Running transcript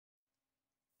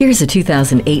Here's a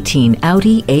 2018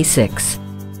 Audi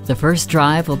A6. The first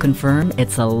drive will confirm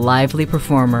it's a lively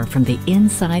performer from the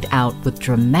inside out with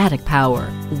dramatic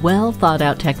power, well thought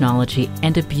out technology,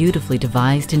 and a beautifully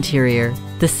devised interior.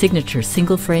 The signature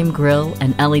single-frame grille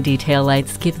and LED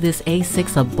taillights give this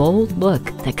A6 a bold look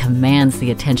that commands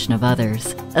the attention of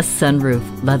others. A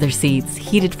sunroof, leather seats,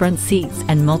 heated front seats,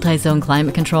 and multi-zone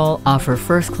climate control offer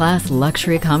first-class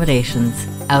luxury accommodations.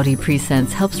 Audi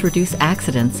brRecent helps reduce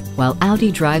accidents, while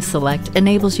Audi Drive Select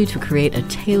enables you to create a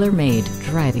tailor-made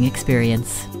driving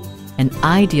experience. An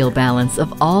ideal balance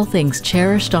of all things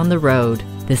cherished on the road.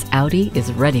 This Audi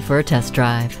is ready for a test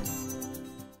drive.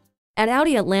 At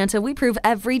Audi Atlanta, we prove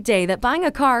every day that buying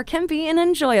a car can be an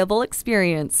enjoyable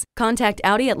experience. Contact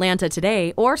Audi Atlanta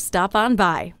today or stop on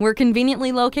by. We're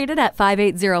conveniently located at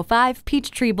 5805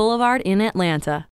 Peachtree Boulevard in Atlanta.